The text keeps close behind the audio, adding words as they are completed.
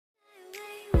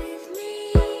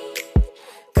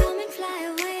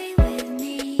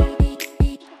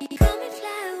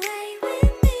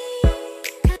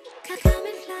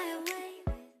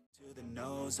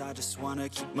nose, I just wanna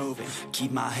keep moving.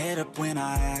 Keep my head up when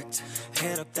I act,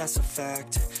 head up, that's a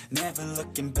fact. Never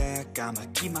looking back, I'ma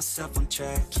keep myself on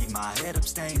track. Keep my head up,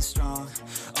 staying strong,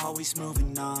 always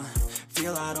moving on.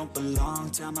 Feel I don't belong,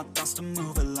 tell my thoughts to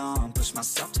move along. Push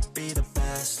myself to be the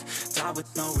best, die with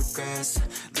no regrets.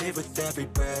 Live with every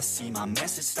breath, see my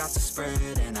message start to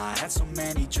spread. And I had so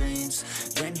many dreams,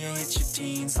 then you hit your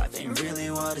teens. Life ain't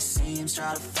really what it seems,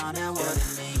 try to find out what it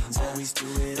means. Always do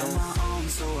it on my own,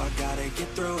 so I gotta get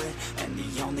through it. And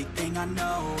the only thing I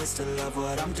know is to love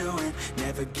what I'm doing.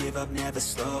 Never give up, never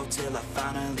slow, till I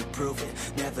finally prove it.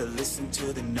 Never listen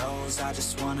to the no's, I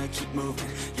just wanna keep moving.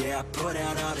 Yeah, I put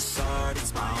out all this art,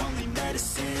 it's my only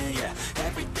medicine. Yeah,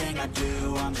 everything I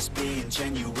do, I'm just being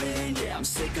genuine. Yeah, I'm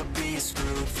sick of being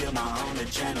screwed, feel my own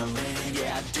adrenaline.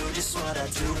 Yeah, I do just what I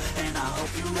do, and I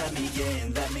hope you let me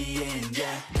in,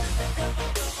 yeah.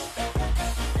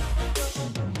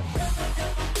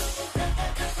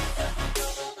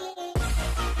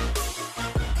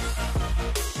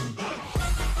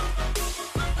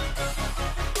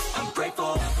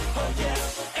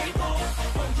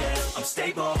 I'm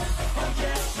stable, oh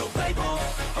yeah, no label,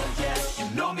 oh yeah,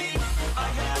 you know me. I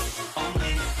have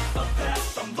only a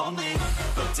path, I'm lonely,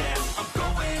 but damn, I'm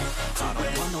going to win. I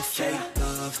don't want no fake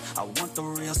love, I want the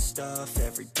real stuff.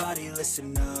 Everybody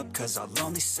listen up, cause I'll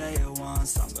only say it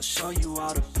once. I'm gonna show you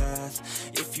all the path,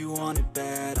 if you want it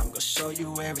bad. I'm gonna show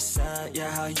you where it's at,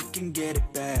 yeah, how you can get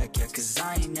it back. Yeah, cause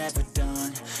I ain't never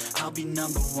done, I'll be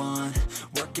number one.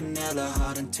 Working hella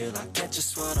hard until I get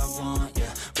just what I want,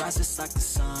 yeah. Rises like the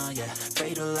sun, yeah,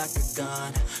 fatal like a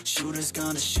gun. Shooters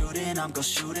gonna shoot and I'm gonna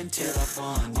shoot until I've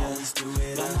won, yeah. Always do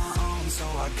it on my own, so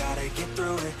I gotta get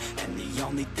through it. And the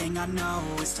only thing I know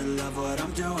is to love what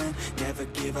I'm doing. Never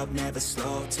give up, never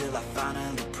slow, till I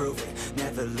finally prove it.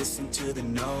 Never listen to the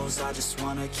no's, I just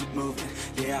wanna keep moving.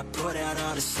 Yeah, I put out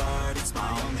all this art, it's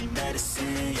my only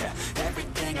medicine. Yeah,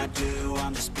 everything I do,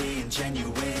 I'm just being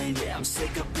genuine. Yeah, I'm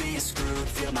sick of being screwed,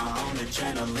 feel my own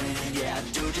adrenaline. Yeah, I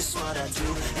do just what I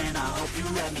do, and I hope you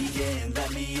let me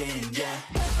in, yeah.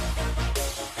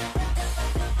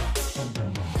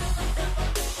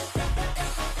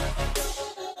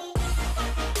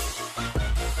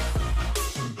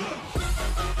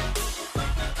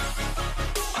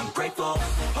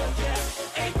 Oh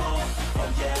yeah, able, oh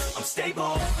yeah, I'm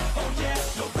stable, oh yeah,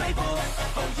 no label,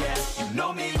 oh yeah, you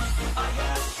know me. I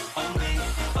have only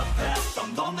a path,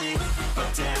 I'm lonely,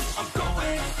 but damn, I'm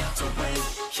going to win,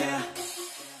 yeah.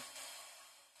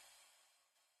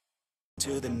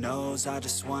 To the nose, I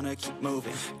just wanna keep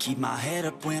moving. Keep my head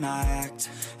up when I act,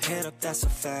 head up, that's a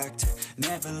fact.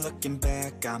 Never looking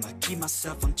back, I'ma keep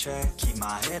myself on track. Keep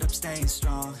my head up, staying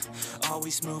strong,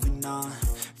 always moving on.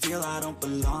 Feel I don't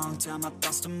belong, tell my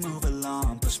thoughts to move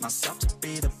along. Push myself to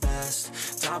be the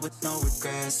best, die with no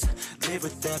regrets. Live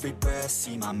with every breath,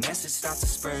 see my message start to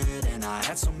spread. And I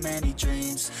had so many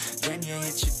dreams, then you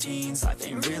hit your teens. Life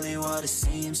ain't really what it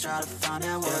seems, try to find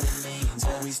out what it means.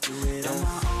 Always do it on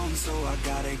my own, so I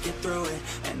gotta get through it.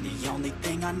 And the only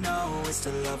thing I know is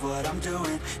to love what I'm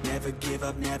doing. Never give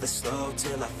up, never slow,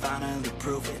 till I finally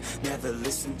prove it. Never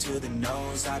listen to the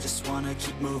no's, I just wanna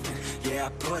keep moving. Yeah, I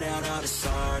put out all this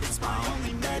art, it's my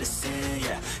only medicine.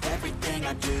 Yeah, everything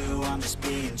I do, I'm just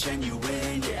being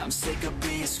genuine. Yeah, I'm sick of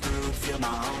being screwed, feel my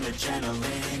own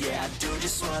adrenaline. Yeah, I do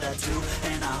just what I do,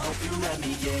 and I hope you let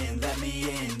me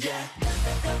in, yeah.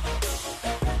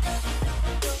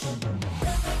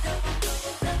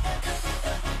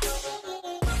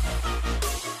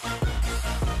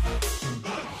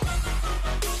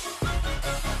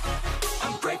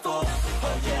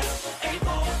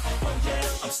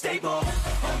 Stable,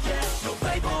 oh yeah, no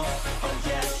label, oh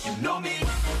yeah, you know me.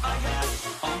 I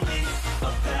have only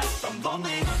a path, I'm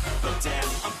lonely, but damn,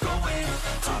 I'm going to win.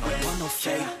 I don't want no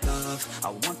fake love, I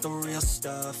want the real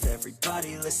stuff.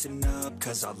 Everybody listen up,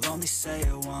 cause I'll only say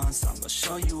it once. I'm gonna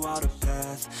show you all the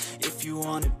path, if you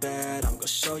want it bad. I'm gonna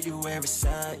show you where it's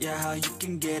at, yeah, how you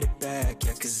can get it back.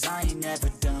 Yeah, cause I ain't never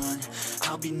done,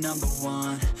 I'll be number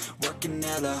one. Working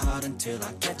hella hard until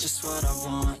I get just what I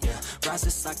want, yeah.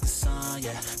 Rises like the sun,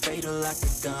 yeah, fatal like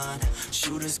a gun.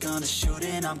 Shooters gonna shoot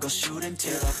and I'm gonna shoot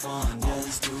until I've won, yeah.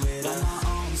 Always do it on my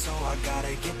own, so I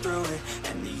gotta get through it.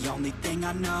 And the only thing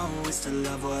I know is to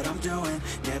love what I'm doing.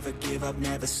 Never give up,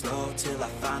 never slow, till I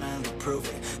finally prove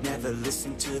it. Never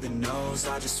listen to the no's,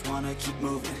 I just wanna keep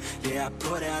moving. Yeah, I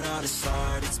put out all this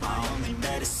art, it's my only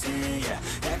medicine. Yeah,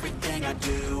 everything I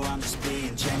do, I'm just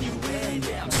being genuine.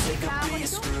 Yeah, I'm sick of being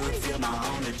screwed, feel my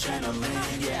own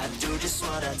adrenaline. Yeah, I do just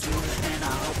what I do, and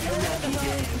I hope you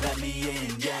let me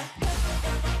in, yeah.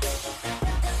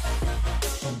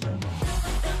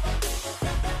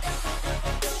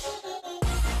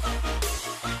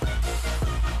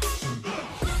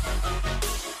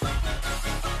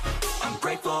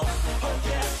 grateful, oh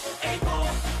yeah, able,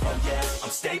 oh yeah, I'm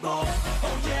stable,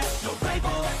 oh yeah, no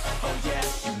label, oh yeah,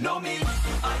 you know me,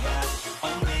 I have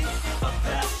only a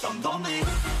path, I'm lonely,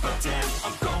 but damn,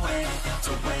 I'm going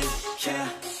to win, yeah.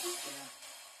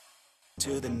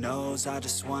 To the nose, I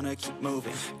just wanna keep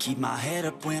moving. Keep my head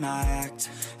up when I act.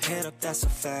 Head up, that's a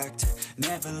fact.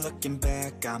 Never looking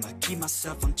back, I'ma keep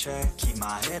myself on track. Keep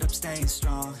my head up, staying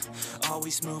strong.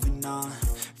 Always moving on.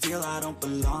 Feel I don't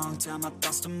belong, tell my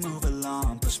thoughts to move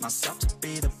along. Push myself to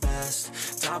be the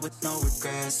best. Die with no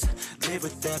regrets. Live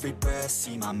with every breath.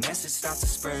 See my message start to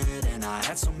spread. And I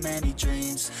had so many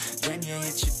dreams. Then you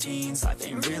hit your teens. Life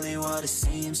ain't really what it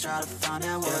seems. Try to find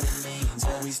out what it means.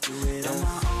 Always do it on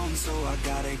my own, so I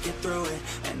gotta get through it.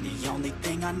 And the only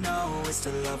thing I know is to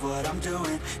love what I'm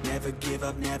doing. Never give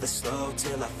up, never slow,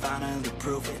 till I finally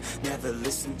prove it. Never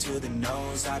listen to the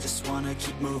no's, I just wanna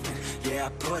keep moving. Yeah, I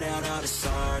put out all this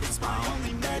art, it's my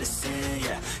only medicine.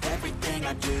 Yeah, everything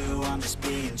I do, I'm just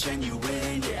being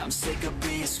genuine. Yeah, I'm sick of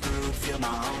being screwed, feel my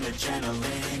own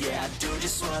adrenaline. Yeah, I do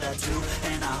just what I do,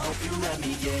 and I hope you let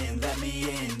me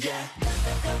in, yeah.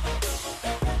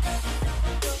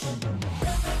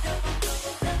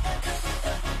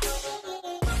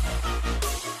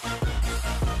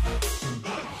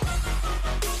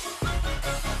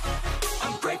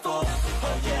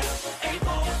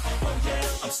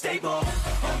 Stable,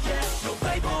 oh yeah, no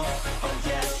label, oh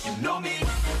yeah, you know me,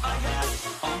 I have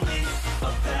only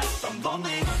a path, I'm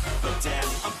lonely, but damn,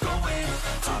 I'm going to win.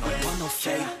 I don't want no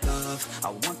fake love, I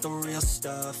want the real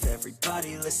stuff.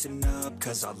 Everybody listen up,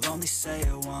 cause I'll only say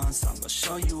it once. I'm gonna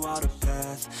show you all the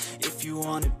path, if you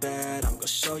want it bad. I'm gonna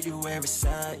show you where it's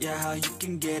at, yeah, how you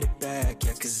can get it back.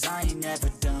 Yeah, cause I ain't never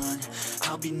done,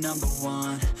 I'll be number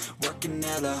one. Working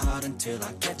hella hard until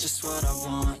I get just what I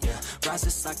want, yeah.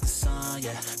 Rises like the sun,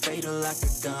 yeah, fatal like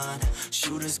a gun.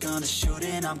 Shooter's gonna shoot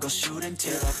and I'm gonna shoot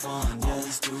until I won, yeah.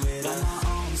 Always do it on my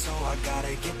own, so I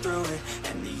gotta get through it.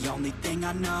 And the only thing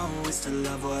I know is to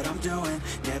love what I'm doing.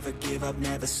 Never give up,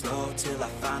 never slow, till I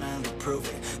finally prove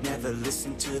it. Never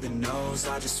listen to the no's,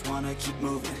 I just wanna keep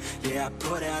moving. Yeah, I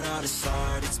put out all this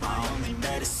art, it's my only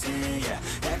medicine. Yeah,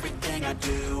 everything I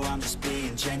do, I'm just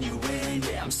being genuine.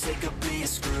 Yeah, I'm sick of being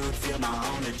screwed, feel my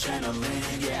own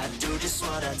adrenaline. Yeah, I do just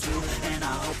what I do, and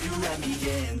I hope you let me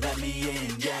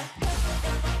in, yeah.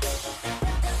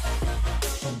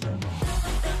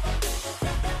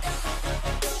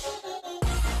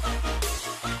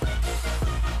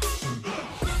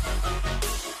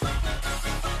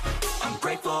 I'm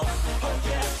grateful, oh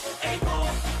yeah, able,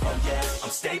 oh yeah, I'm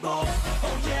stable,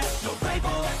 oh yeah, no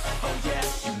label, oh yeah,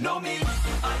 you know me,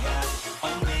 I have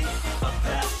only a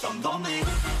path, I'm lonely,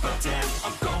 but damn,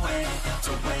 I'm going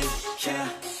to win, yeah.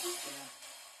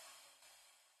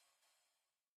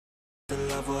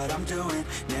 Love what I'm doing,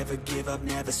 never give up,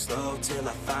 never slow, till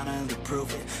I finally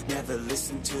prove it. Never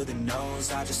listen to the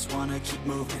no's, I just wanna keep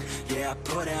moving. Yeah, I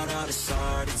put out all this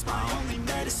art, it's my only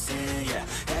medicine. Yeah,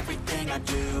 everything I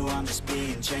do, I'm just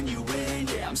being genuine.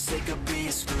 Yeah, I'm sick of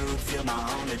being screwed, feel my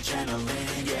own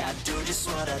adrenaline. Yeah, I do just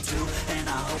what I do, and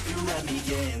I hope you let me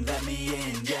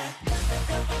in, yeah.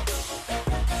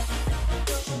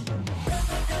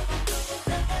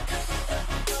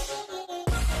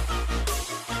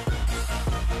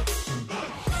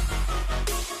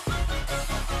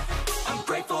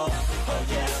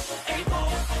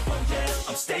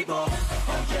 Stable,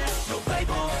 oh yeah, no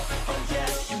label, oh yeah,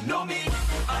 you know me,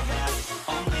 I have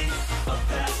only a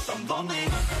path, I'm lonely,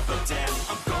 but damn,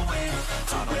 I'm going to win.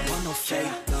 I don't want no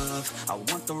fake love, I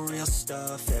want the real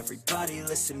stuff. Everybody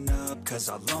listen up, cause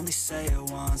I'll only say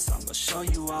it once. I'm gonna show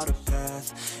you all the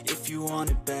path, if you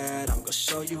want it bad. I'm gonna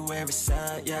show you where it's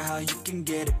at, yeah, how you can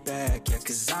get it back. Yeah,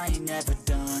 cause I ain't never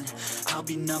done, I'll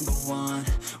be number one.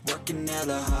 Working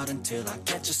hella hard until I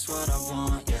get just what I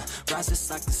want, yeah. Rises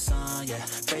like the sun, yeah,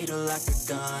 fatal like a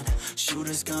gun.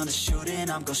 Shooter's gonna shoot and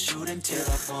I'm gonna shoot until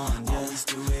I won, yeah. Always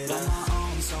do it on my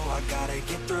own, so I gotta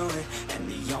get through it. And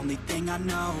the only thing I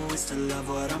know is to love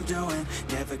what I'm doing.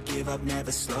 Never give up,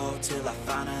 never slow, till I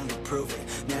finally prove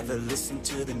it. Never listen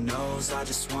to the no's, I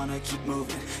just wanna keep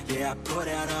moving. Yeah, I put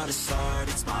out all this art,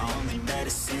 it's my only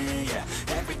medicine. Yeah,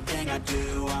 everything I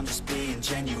do, I'm just being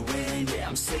genuine. Yeah,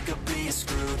 I'm sick of being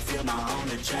screwed, feel my own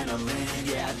adrenaline.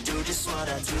 Yeah, I do just what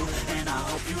I do, and I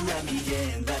hope you let me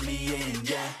in,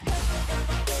 yeah.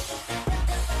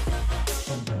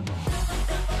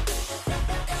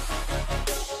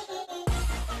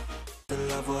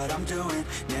 Love what I'm doing,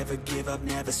 never give up,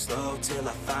 never slow, till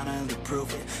I finally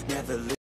prove it. Never